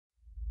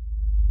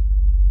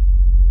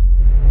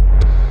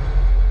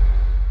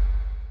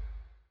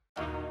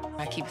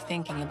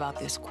thinking about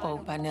this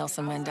quote by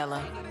Nelson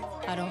Mandela.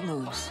 I don't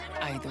lose.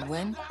 I either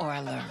win or I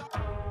learn.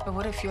 But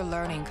what if your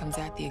learning comes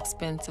at the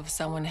expense of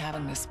someone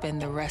having to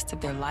spend the rest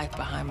of their life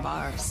behind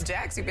bars?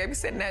 Jax, you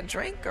babysitting that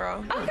drink,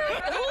 girl.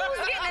 Okay,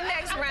 who's getting the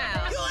next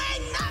round? You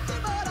ain't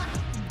nothing but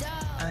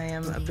a... I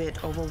am a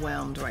bit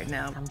overwhelmed right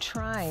now. I'm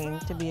trying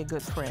to be a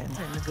good friend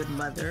and a good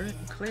mother.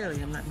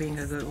 Clearly, I'm not being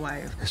a good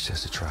wife. It's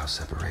just a trial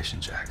separation,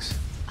 Jax.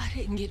 I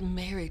didn't get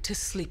married to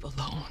sleep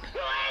alone.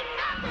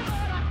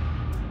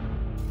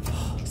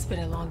 It's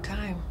been a long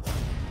time.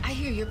 I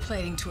hear you're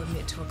planning to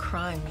admit to a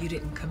crime you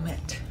didn't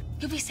commit.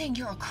 You'll be saying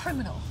you're a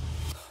criminal.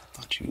 I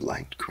thought you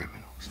liked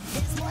criminals.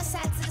 There's more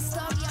sides to the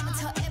story, I'ma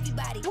tell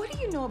everybody. What do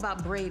you know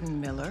about Braden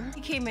Miller? He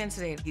came in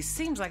today. He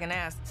seems like an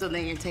ass. So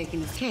then you're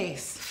taking his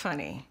case.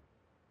 Funny.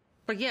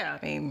 But yeah,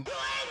 I mean...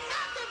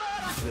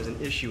 There's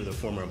an issue with a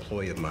former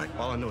employee of mine.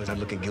 All I know is I'm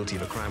looking guilty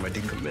of a crime I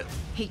didn't commit.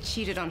 He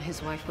cheated on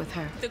his wife with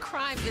her. The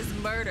crime is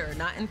murder,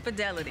 not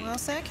infidelity. Well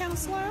said,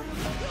 counselor.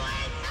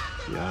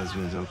 Your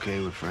husband's okay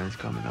with friends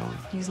coming over?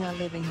 He's not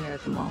living here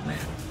at the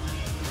moment.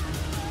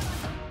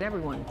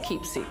 Everyone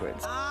keeps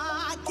secrets.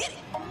 I did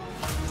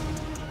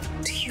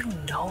it. Do you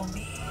know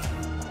me?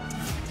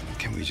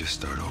 Can we just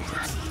start over?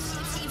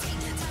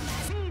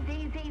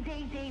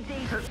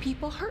 Hurt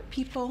people hurt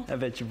people. I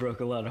bet you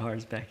broke a lot of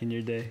hearts back in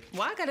your day.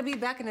 Why I gotta be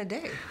back in the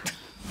day?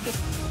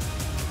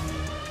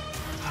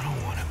 I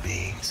don't want to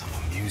be some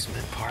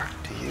amusement park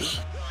to you.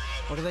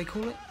 What do they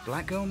call it?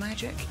 Black girl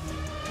magic?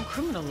 In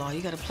criminal law,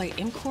 you gotta play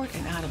in court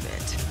and out of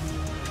it.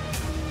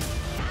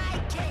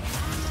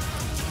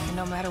 And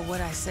no matter what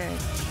I say,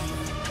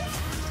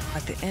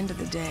 at the end of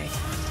the day,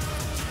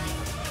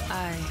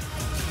 I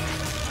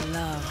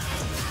love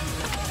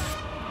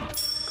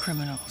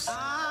criminals.